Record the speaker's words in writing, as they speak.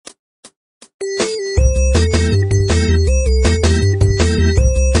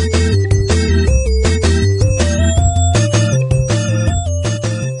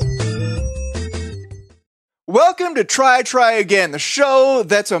to Try Again, the show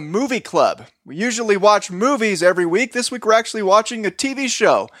that's a movie club. We usually watch movies every week. This week we're actually watching a TV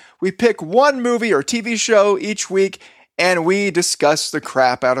show. We pick one movie or TV show each week, and we discuss the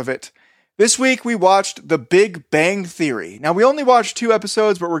crap out of it. This week we watched The Big Bang Theory. Now, we only watched 2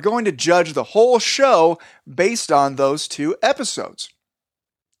 episodes, but we're going to judge the whole show based on those 2 episodes.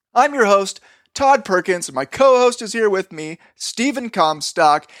 I'm your host, Todd Perkins, and my co-host is here with me, Stephen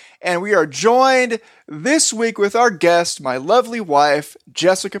Comstock, and we are joined this week with our guest, my lovely wife,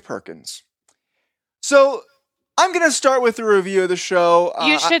 Jessica Perkins. So, I'm going to start with a review of the show.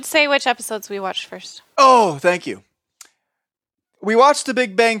 You should say which episodes we watched first. Oh, thank you. We watched The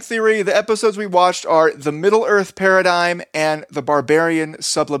Big Bang Theory. The episodes we watched are The Middle-earth Paradigm and The Barbarian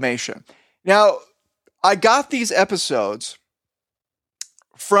Sublimation. Now, I got these episodes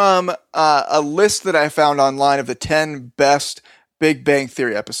from a list that I found online of the 10 best Big Bang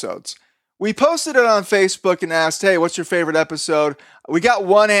Theory episodes. We posted it on Facebook and asked, hey, what's your favorite episode? We got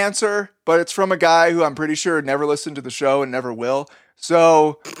one answer, but it's from a guy who I'm pretty sure never listened to the show and never will.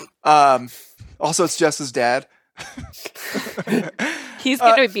 So, also it's Jess's dad. He's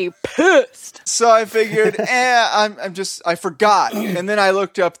going to be pissed. So I figured, I forgot. And then I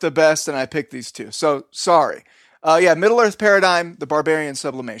looked up the best and I picked these 2. So, sorry. Middle-earth Paradigm, The Barbarian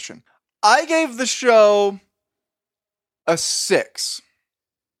Sublimation. I gave the show a 6.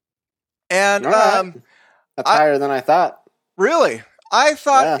 And right. That's higher than I thought. Really? I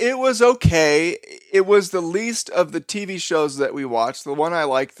thought it was okay. It was the least of the TV shows that we watched, the one I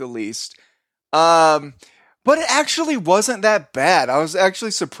liked the least. But it actually wasn't that bad. I was actually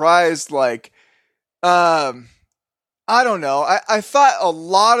surprised, I don't know. I thought a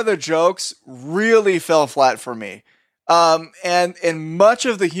lot of the jokes really fell flat for me. And much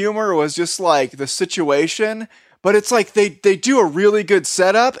of the humor was just like the situation, but it's like they do a really good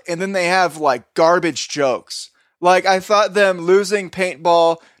setup and then they have like garbage jokes. Like I thought them losing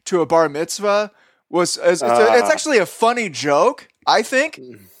paintball to a bar mitzvah it's actually a funny joke, I think.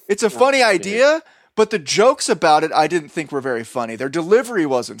 It's a funny idea, but the jokes about it I didn't think were very funny. Their delivery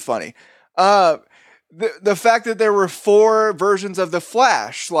wasn't funny. The fact that there were 4 versions of The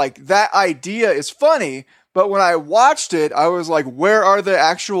Flash, like that idea is funny, but when I watched it, I was like, where are the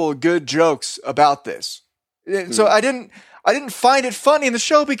actual good jokes about this? So I didn't find it funny in the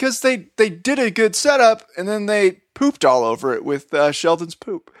show because they did a good setup and then they pooped all over it with Sheldon's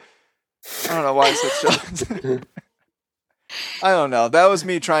poop. I don't know why I said Sheldon's. I don't know. That was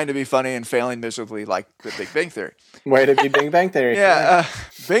me trying to be funny and failing miserably like the Big Bang Theory. Way to be Bing Bang Theory. Yeah.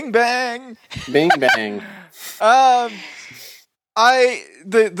 Bing Bang. Bing Bang.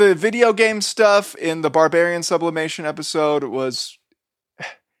 The video game stuff in the Barbarian Sublimation episode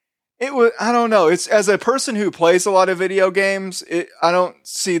I don't know. It's as a person who plays a lot of video games, I don't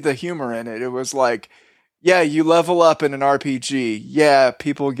see the humor in it. It was like, yeah, you level up in an RPG. Yeah,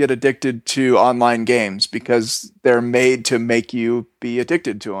 people get addicted to online games because they're made to make you be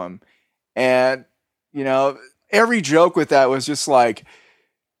addicted to them. And, every joke with that was just like,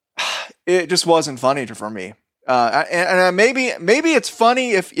 it just wasn't funny for me. And maybe it's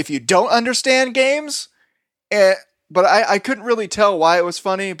funny if you don't understand games, but I couldn't really tell why it was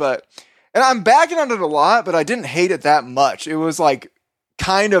funny. And I'm bagging on it a lot, but I didn't hate it that much. It was like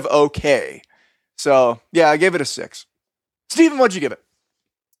kind of okay. So yeah, I gave it a 6. Steven, what'd you give it?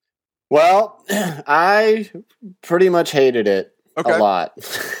 Well, I pretty much hated it a lot.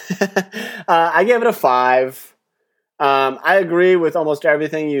 I gave it a 5. I agree with almost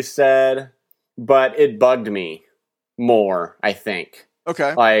everything you said, but it bugged me more, I think.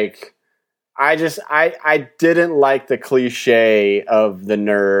 Okay. Like, I didn't like the cliche of the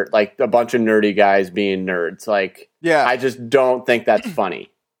nerd, like a bunch of nerdy guys being nerds. Like, yeah. I just don't think that's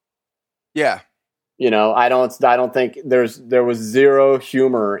funny. Yeah. I don't think there was zero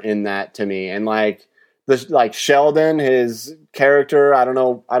humor in that to me. And like Sheldon, his character, I don't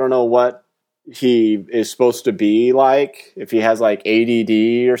know what he is supposed to be like, if he has like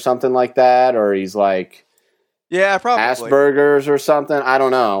ADD or something like that, or he's like probably Asperger's or something. I don't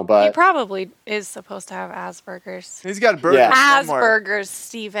know, but he probably is supposed to have Asperger's. He's got burgers Asperger's,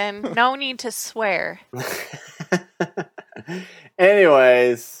 Stephen. No need to swear.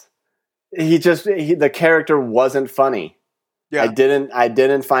 Anyways, the character wasn't funny. Yeah. I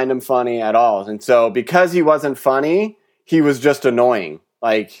didn't find him funny at all. And so because he wasn't funny, he was just annoying.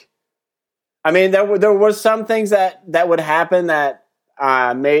 Like, I mean, there was some things that would happen that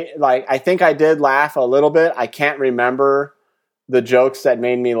I think I did laugh a little bit. I can't remember the jokes that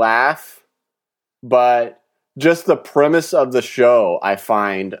made me laugh, but just the premise of the show I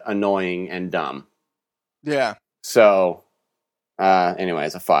find annoying and dumb. Yeah. So,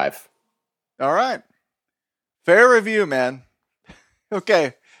 anyways, a 5. All right. Fair review, man.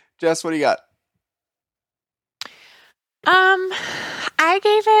 Okay, Jess, what do you got? I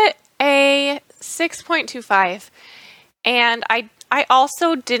gave it a 6.25, and I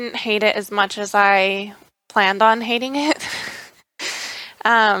also didn't hate it as much as I planned on hating it.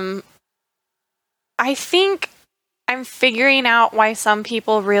 I think I'm figuring out why some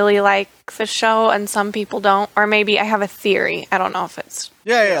people really like the show and some people don't, or maybe I have a theory. I don't know if it's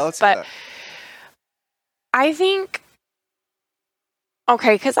let's do that. I think,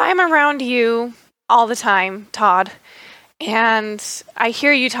 okay, because I'm around you all the time, Todd, and I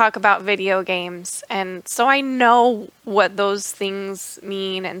hear you talk about video games, and so I know what those things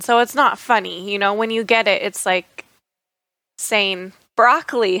mean, and so it's not funny. You know, when you get it, it's like saying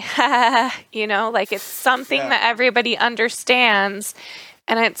broccoli, you know, like it's something that everybody understands,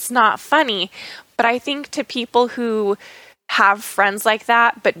 and it's not funny. But I think to people who have friends like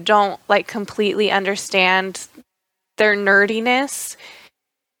that, but don't like completely understand their nerdiness,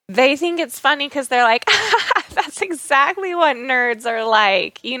 they think it's funny because they're like, that's exactly what nerds are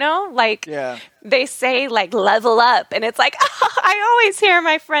like, you know? Like, they say, like, level up, and it's like, I always hear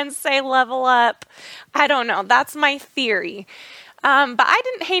my friends say level up. I don't know. That's my theory. But I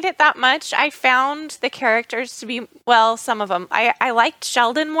didn't hate it that much. I found the characters to be, well, some of them. I liked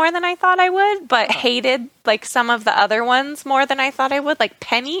Sheldon more than I thought I would, but hated, like, some of the other ones more than I thought I would. Like,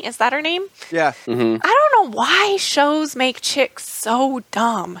 Penny, is that her name? Yeah. Mm-hmm. I don't know why shows make chicks so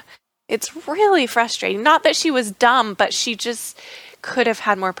dumb. It's really frustrating. Not that she was dumb, but she just could have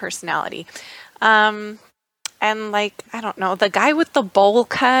had more personality. And, like, I don't know, the guy with the bowl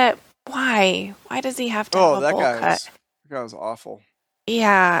cut, why? Why does he have to have a bowl cut? That was awful.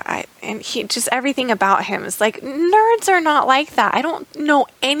 Yeah, and he just, everything about him is like, nerds are not like that. I don't know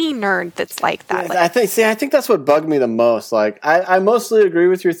any nerd that's like that. Yeah, I think that's what bugged me the most. Like, I mostly agree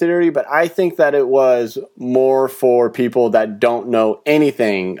with your theory, but I think that it was more for people that don't know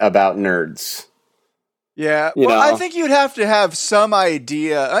anything about nerds. Yeah, I think you'd have to have some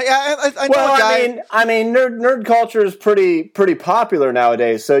idea. I know a guy. I mean, nerd culture is pretty popular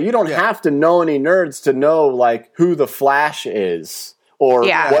nowadays. So you don't have to know any nerds to know like who the Flash is or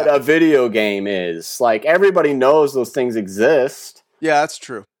what a video game is. Like everybody knows those things exist. Yeah, that's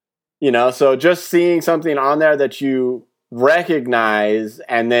true. You know, so just seeing something on there that you recognize,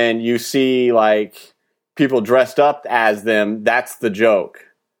 and then you see like people dressed up as them. That's the joke.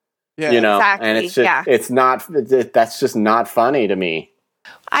 Yeah, you know, exactly. And it's just, that's just not funny to me.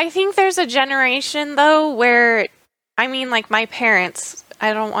 I think there's a generation though where, I mean, like my parents,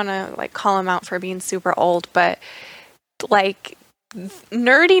 I don't want to like call them out for being super old, but like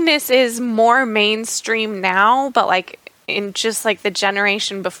nerdiness is more mainstream now, but like in just like the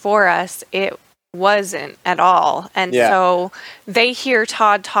generation before us, it wasn't at all. And so they hear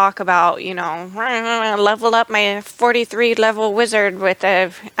Todd talk about, you know, level up my 43 level wizard with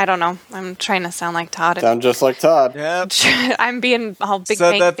a, I don't know, I'm trying to sound like Todd. Sound just like Todd. Yep. I'm being all Big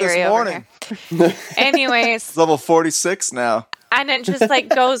Said Bang that Theory this over morning. here. Anyways. It's level 46 now. And it just like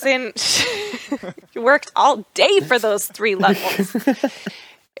goes in, you worked all day for those 3 levels.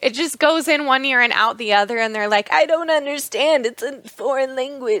 It just goes in one ear and out the other, and they're like, I don't understand. It's a foreign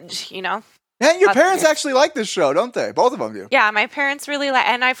language, you know? And your parents actually like this show, don't they? Both of them do. Yeah, my parents really like,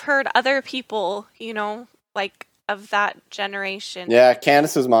 and I've heard other people, you know, like of that generation. Yeah,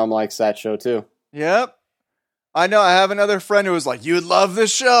 Candace's mom likes that show too. Yep. I know. I have another friend who was like, you would love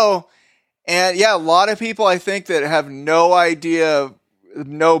this show. And yeah, a lot of people I think that have no idea,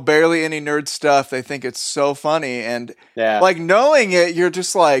 know barely any nerd stuff. They think it's so funny. And like knowing it, you're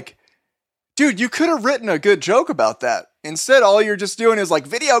just like, dude, you could have written a good joke about that. Instead, all you're just doing is like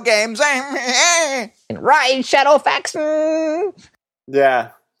video games. Right, Shadowfax. Yeah.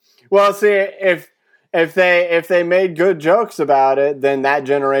 Well, see, if they made good jokes about it, then that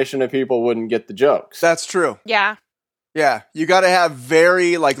generation of people wouldn't get the jokes. That's true. Yeah. Yeah. You got to have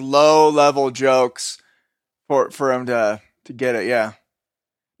very like low level jokes for them to get it. Yeah.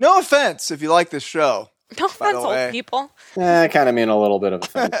 No offense if you like this show. No offense, old people. I kind of mean a little bit of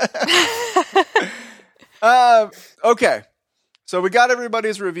offense. Okay. So we got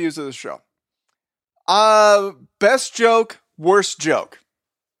everybody's reviews of the show. Best joke, worst joke.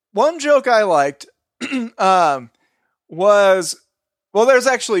 One joke I liked was, well, there's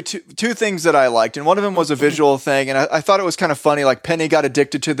actually two things that I liked, and one of them was a visual thing, and I thought it was kind of funny, like Penny got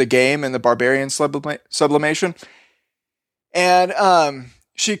addicted to the game in the Barbarian Sublimation. And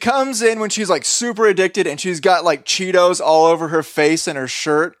she comes in when she's like super addicted, and she's got like Cheetos all over her face and her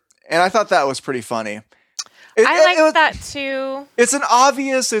shirt, and I thought that was pretty funny. I like that too. It's an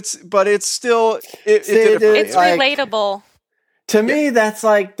obvious, but it's still it's like, relatable. To me, that's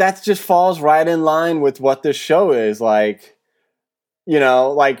just falls right in line with what this show is. Like, you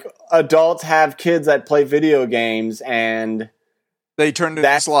know, like adults have kids that play video games and they turn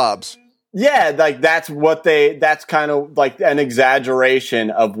into slobs. Yeah, like that's kind of like an exaggeration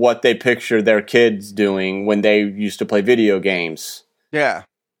of what they picture their kids doing when they used to play video games. Yeah.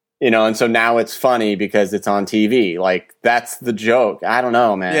 You know, and so now it's funny because it's on TV. Like that's the joke. I don't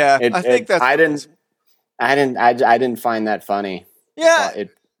know, man. Yeah, I think that's. I didn't find that funny. Yeah,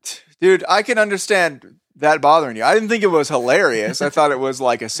 dude, I can understand that bothering you. I didn't think it was hilarious. I thought it was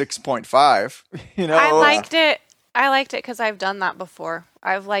like a 6.5. You know, I liked it. I liked it because I've done that before.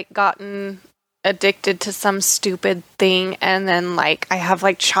 I've like gotten addicted to some stupid thing, and then like I have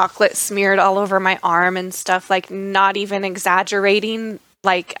like chocolate smeared all over my arm and stuff. Like not even exaggerating.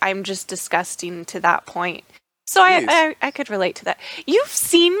 Like I'm just disgusting to that point. So I could relate to that. You've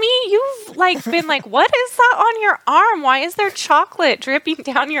seen me. You've like been like, what is that on your arm? Why is there chocolate dripping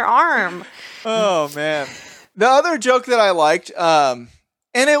down your arm? Oh man. The other joke that I liked, and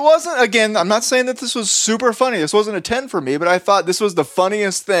it wasn't, again, I'm not saying that this was super funny. This wasn't a 10 for me, but I thought this was the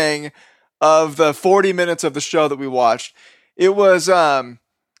funniest thing of the 40 minutes of the show that we watched. It was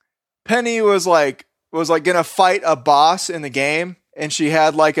Penny was like gonna fight a boss in the game, and she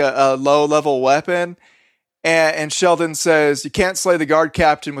had like a low level weapon. And Sheldon says, you can't slay the guard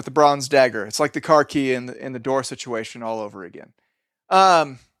captain with the bronze dagger. It's like the car key in the door situation all over again.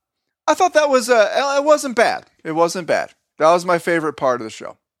 I thought that was, it wasn't bad. It wasn't bad. That was my favorite part of the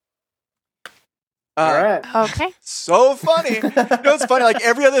show. All right. Okay. So funny. You know, it's funny. Like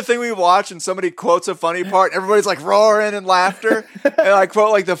every other thing we watch and somebody quotes a funny part, everybody's like roaring in laughter. And I quote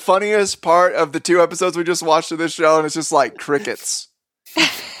like the funniest part of the 2 episodes we just watched of this show. And it's just like crickets.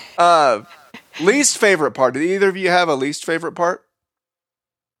 Least favorite part. Did either of you have a least favorite part?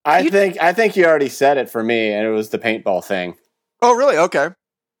 I think you already said it for me, and it was the paintball thing. Oh, really? Okay.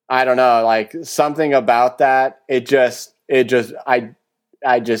 I don't know, like something about that. I just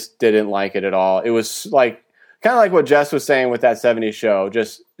didn't like it at all. It was like kind of like what Jess was saying with that 70s show,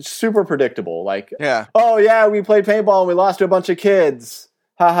 just super predictable. Like, yeah. Oh yeah, we played paintball and we lost to a bunch of kids.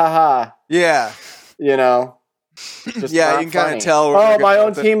 Ha ha ha. Yeah. You know. Just yeah, you can kind of tell. Oh, my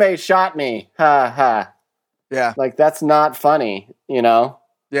own teammate shot me. Ha ha. Yeah. Like, that's not funny, you know?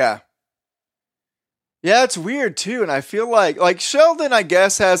 Yeah. Yeah, it's weird, too. And I feel like Sheldon, I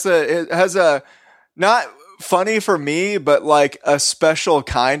guess, has a not funny for me, but like a special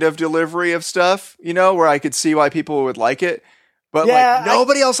kind of delivery of stuff, you know, where I could see why people would like it. But like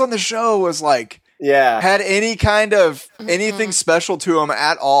nobody else on the show was like, had any kind of anything special to him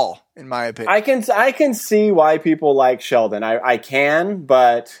at all, in my opinion. I can see why people like Sheldon. I can,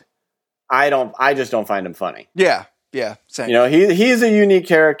 but I just don't find him funny. Yeah. Yeah. Same. You know, he's a unique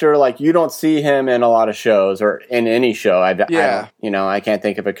character. Like you don't see him in a lot of shows or in any show. I can't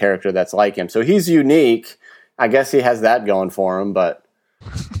think of a character that's like him. So he's unique. I guess he has that going for him, but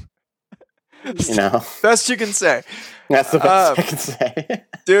you know, best you can say. That's the best I can say.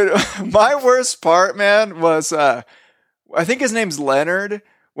 Dude, my worst part, man, was I think his name's Leonard,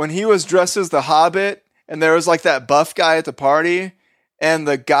 when he was dressed as the Hobbit and there was like that buff guy at the party and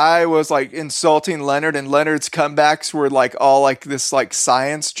the guy was like insulting Leonard and Leonard's comebacks were like all like this like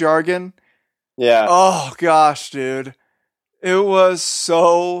science jargon. Yeah. Oh gosh, dude. It was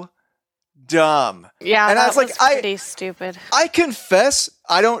so dumb. Yeah, and that was pretty stupid. I confess,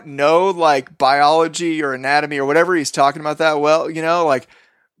 I don't know like biology or anatomy or whatever he's talking about that well, you know, like,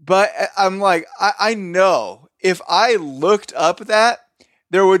 but I'm like, I know if I looked up that,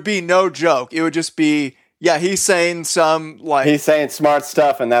 there would be no joke. It would just be, yeah, he's saying he's saying smart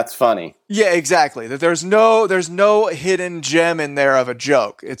stuff and that's funny. Yeah, exactly. That there's no hidden gem in there of a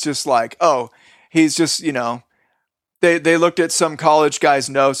joke. It's just like, oh, he's just, you know, They looked at some college guy's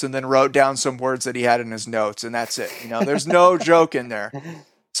notes and then wrote down some words that he had in his notes, and that's it. You know, there's no joke in there.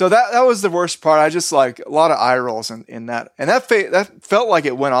 So that was the worst part. I just like a lot of eye rolls in that, and that felt like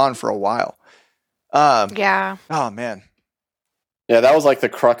it went on for a while. Yeah. Oh man. Yeah, that was like the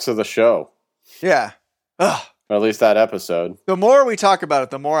crux of the show. Yeah. Ugh. Or at least that episode. The more we talk about it,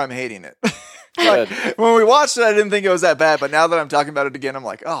 the more I'm hating it. Like, when we watched it, I didn't think it was that bad, but now that I'm talking about it again, I'm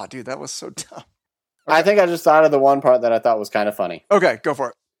like, oh, dude, that was so dumb. Okay. I think I just thought of the one part that I thought was kind of funny. Okay, go for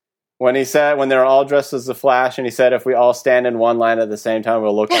it. When he said, when they're all dressed as the Flash, and he said, if we all stand in one line at the same time,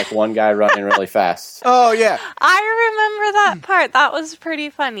 we'll look like one guy running really fast. Oh, yeah. I remember that part. That was pretty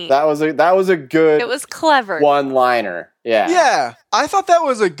funny. That was a good... It was clever. One-liner. Yeah. Yeah. I thought that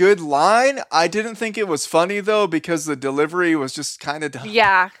was a good line. I didn't think it was funny, though, because the delivery was just kind of dumb.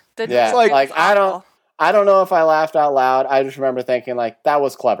 Yeah. Like I don't know if I laughed out loud. I just remember thinking, like, that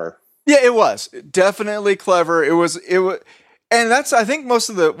was clever. Yeah, it was definitely clever. It was And that's, I think, most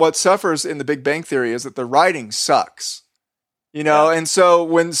of what suffers in The Big Bang Theory is that the writing sucks. You know, and so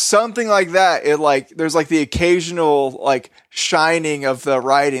when something like that, there's like the occasional like shining of the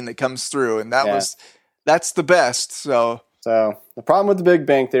writing that comes through, and that's the best. So the problem with The Big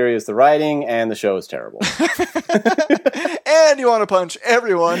Bang Theory is the writing, and the show is terrible. And you want to punch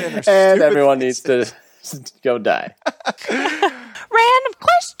everyone, and everyone needs to go die. Random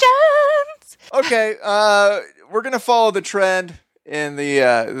questions. Okay, we're gonna follow the trend. In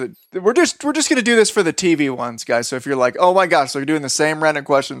we're just gonna do this for the TV ones, guys. So if you're like, oh my gosh, so we're doing the same random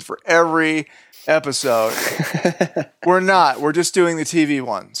questions for every episode, we're not. We're just doing the TV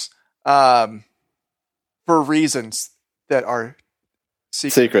ones, for reasons that are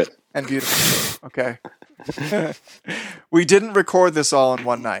secret and beautiful. Okay. We didn't record this all in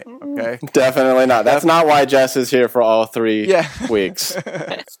one night. Okay. Definitely not. That's not why Jess is here for all 3 weeks.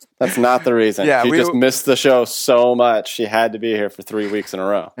 That's not the reason. Yeah, she just missed the show so much. She had to be here for 3 weeks in a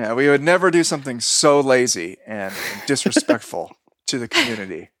row. Yeah, we would never do something so lazy and disrespectful to the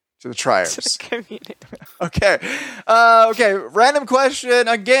community, to the triers. To the community. Okay. Okay. Random question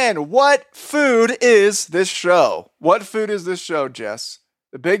again. What food is this show? What food is this show, Jess?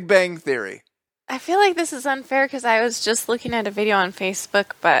 The Big Bang Theory. I feel like this is unfair because I was just looking at a video on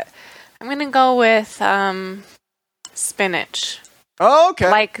Facebook, but I'm going to go with spinach. Oh,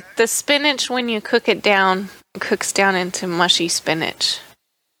 okay. Like the spinach when you cook it down, it cooks down into mushy spinach.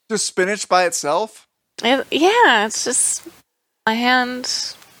 Just spinach by itself? It's just my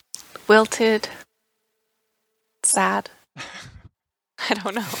hand wilted, sad. I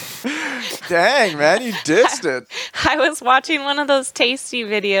don't know. Dang, man, you dissed it. I was watching one of those tasty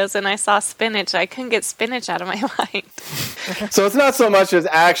videos and I saw spinach. I couldn't get spinach out of my mind. So it's not so much as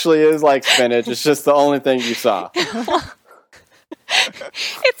actually is like spinach. It's just the only thing you saw. It's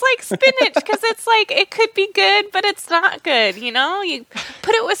like spinach because it's like it could be good, but it's not good. You know, you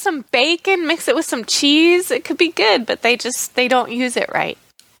put it with some bacon, mix it with some cheese. It could be good, but they don't use it right.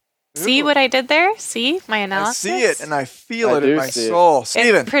 Ooh. See what I did there? See my analysis? I see it and I feel it in my soul.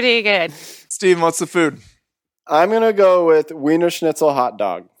 Steven. It's pretty good. Steven, what's the food? I'm going to go with Wiener Schnitzel hot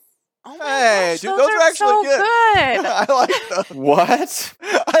dog. Oh my gosh, dude, those are actually so good. I like them. What?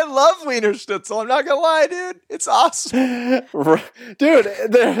 I love Wiener Schnitzel. I'm not going to lie, dude. It's awesome. Dude,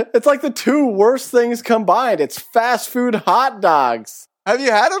 it's like the 2 worst things combined. It's fast food hot dogs. Have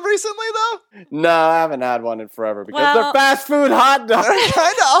you had them recently, though? No, I haven't had one in forever because they're fast food hot dogs. They're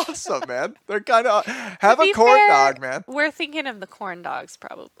kind of awesome, man. They're kind of have a corn dog, man. We're thinking of the corn dogs,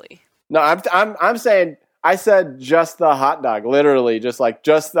 probably. No, I'm saying I said just the hot dog, literally, just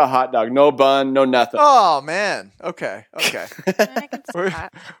the hot dog, no bun, no nothing. Oh man, okay.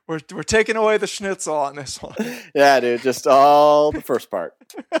 We're taking away the schnitzel on this one. Yeah, dude, just all the first part.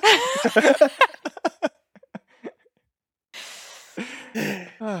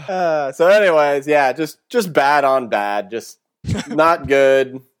 So anyways, yeah, just bad on bad, just not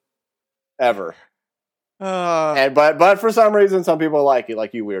good ever. But for some reason, some people like it,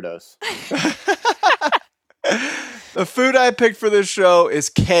 like you weirdos. The food I picked for this show is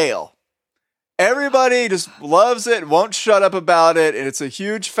kale. Everybody just loves it, won't shut up about it, and it's a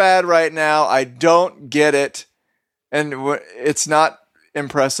huge fad right now. I don't get it, and it's not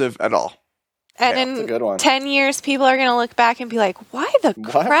impressive at all. And in 10 years, people are going to look back and be like, why the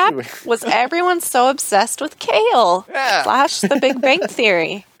crap was everyone so obsessed with kale? Yeah. Slash The Big Bang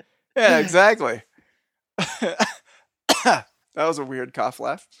Theory. Yeah, exactly. That was a weird cough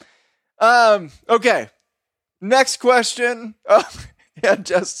laugh. Okay. Next question. Oh, yeah,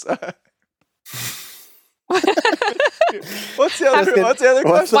 just... What's the other question?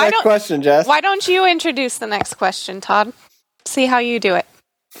 What's the next question, Jess? Why don't you introduce the next question, Todd? See how you do it.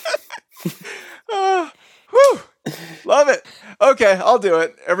 Love it. Okay, I'll do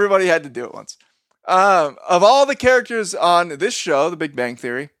it. Everybody had to do it once. Of all the characters on this show, The Big Bang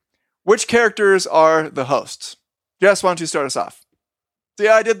Theory, which characters are the hosts? Jess, why don't you start us off? See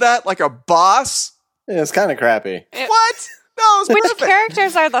how I did that? Like a boss? Yeah, it's kind of crappy. What? No, which perfect.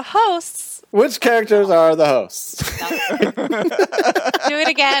 Characters are the hosts? Which characters are the hosts? Do it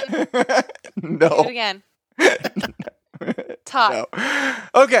again. No. Do it again. Todd. No.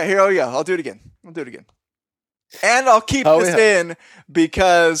 Okay, here we go. I'll do it again. And I'll keep this in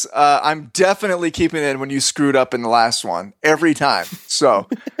because I'm definitely keeping it in when you screwed up in the last one every time. So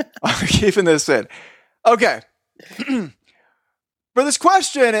I'm keeping this in. Okay. For this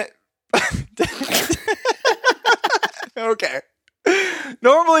question, okay.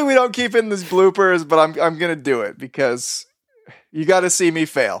 Normally we don't keep in these bloopers, but I'm going to do it because you got to see me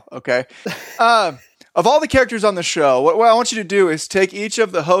fail, okay? Of all the characters on the show, what I want you to do is take each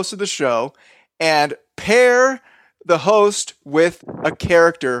of the hosts of the show and pair the host with a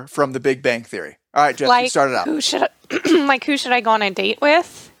character from The Big Bang Theory. All right, Jess, you start it out. Who should I go on a date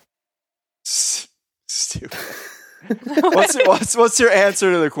with? Stupid. What's your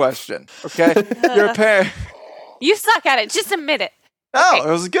answer to the question? Okay, you're a parent. You suck at it. Just admit it. No, Okay.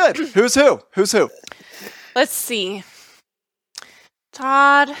 it was good. Who's who? Who's who? Let's see.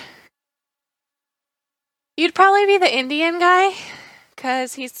 Todd. You'd probably be the Indian guy,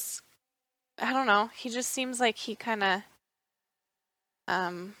 because he's, I don't know, he just seems like he kind of,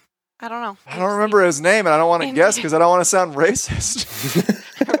 I don't know. I don't remember his name, and I don't want to guess because I don't want to sound racist.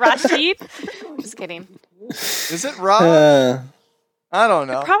 Rashid? Just kidding. Is it Rob? I don't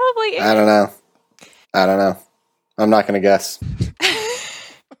know. It probably is. I don't know. I'm not going to guess.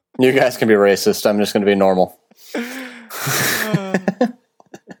 You guys can be racist. I'm just going to be normal.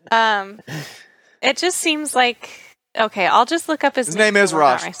 It just seems like, okay, I'll just look up his name. Is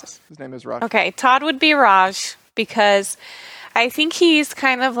Raj. His name is Raj. Okay, Todd would be Raj, because I think he's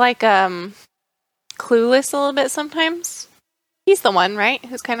kind of like clueless a little bit sometimes. He's the one, right?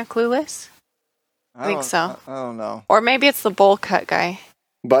 Who's kind of clueless? I think so. I don't know. Or maybe it's the bowl cut guy.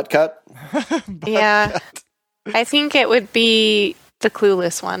 Butt cut? Yeah. I think it would be the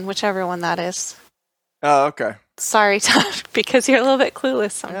clueless one, whichever one that is. Oh, okay. Sorry, Todd, because you're a little bit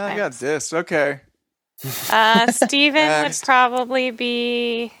clueless sometimes. Yeah, I got this. Okay. Steven would probably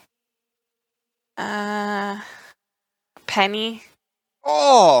be Penny.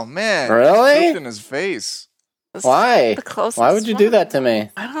 Oh, man. Really? In his face. Why? The closest Why would you do that to me?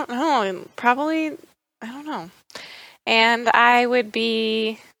 I don't know. Probably, I don't know. And I would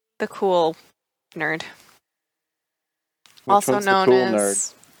be the cool nerd. Which also one's the known cool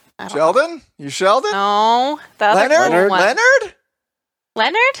as... Sheldon? You Sheldon? No. The other Leonard? cool one. Leonard?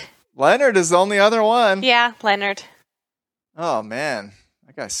 Leonard? Leonard is the only other one. Yeah, Leonard. Oh, man.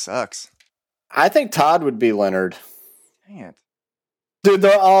 That guy sucks. I think Todd would be Leonard. Dang it. Dude,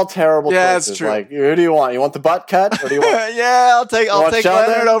 they're all terrible Yeah, choices. it's true. Like, who do you want? You want the butt cut? Or do you want... Yeah, I'll take want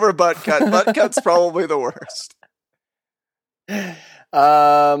Sheldon? Leonard over butt cut. Butt cut's probably the worst.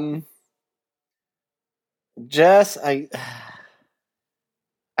 Jess, I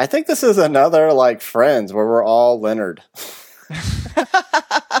think this is another, like, Friends, where we're all Leonard.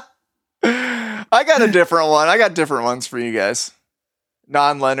 I got a different one. I got different ones for you guys.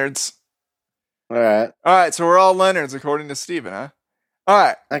 Non-Leonards. All right, so we're all Leonards, according to Steven, huh? All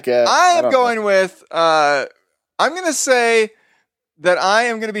right. Okay. I am going with, I'm going to say that I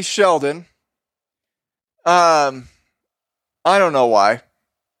am going to be Sheldon. I don't know why.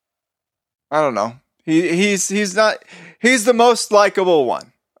 I don't know. He's the most likable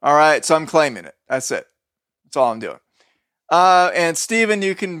one. All right, so I'm claiming it. That's it. That's all I'm doing. And Steven,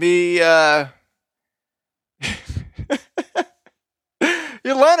 you can be,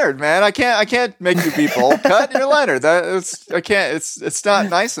 you're Leonard, man. I can't make you be bold cut. You're Leonard. It's not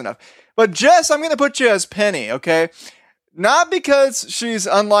nice enough. But Jess, I'm going to put you as Penny, okay? Not because she's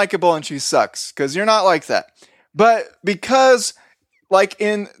unlikable and she sucks, because you're not like that. But because, like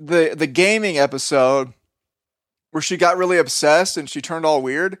in the gaming episode where she got really obsessed and she turned all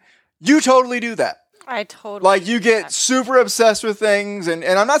weird, you totally do that. I totally like you get super obsessed with things, and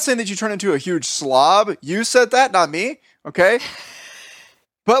I'm not saying that you turn into a huge slob. You said that, not me, okay?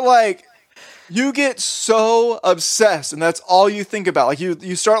 But like you get so obsessed and that's all you think about. Like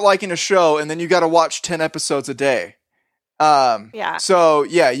you start liking a show and then you got to watch 10 episodes a day. Yeah. So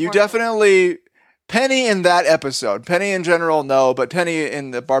yeah, you definitely Penny in that episode. Penny in general, no, but Penny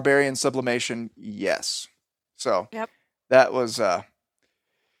in the Barbarian Sublimation, yes. So yep. That was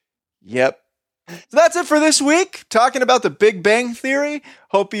yep. So that's it for this week, talking about the Big Bang Theory.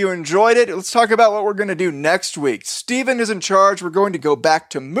 Hope you enjoyed it. Let's talk about what we're going to do next week. Steven is in charge. We're going to go back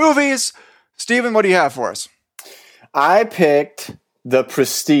to movies. Steven, what do you have for us? I picked The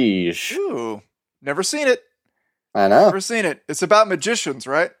Prestige. Ooh, never seen it. I know. Never seen it. It's about magicians,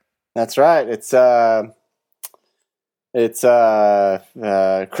 right? That's right. It's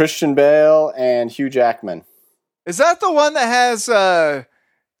Christian Bale and Hugh Jackman. Is that the one that has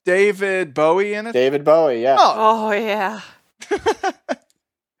David Bowie in it? David Bowie, yeah. Oh yeah.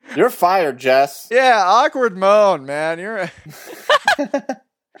 You're fired, Jess. Yeah, awkward moan, man. You're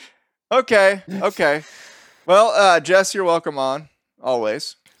Okay. Well, Jess, you're welcome on.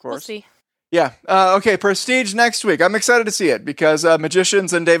 Always, of course. We'll see. Yeah. Okay, Prestige next week. I'm excited to see it because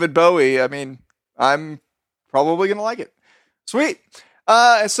magicians and David Bowie, I mean, I'm probably going to like it. Sweet.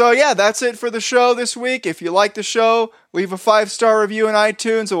 So yeah, that's it for the show this week. If you like the show, leave a 5-star review in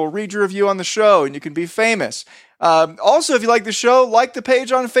iTunes and we'll read your review on the show and you can be famous. Also, if you like the show, like the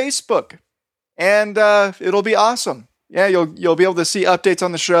page on Facebook and it'll be awesome. Yeah, you'll be able to see updates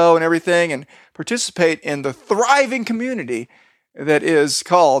on the show and everything and participate in the thriving community that is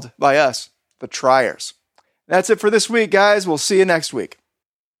called by us, the Triers. That's it for this week, guys. We'll see you next week.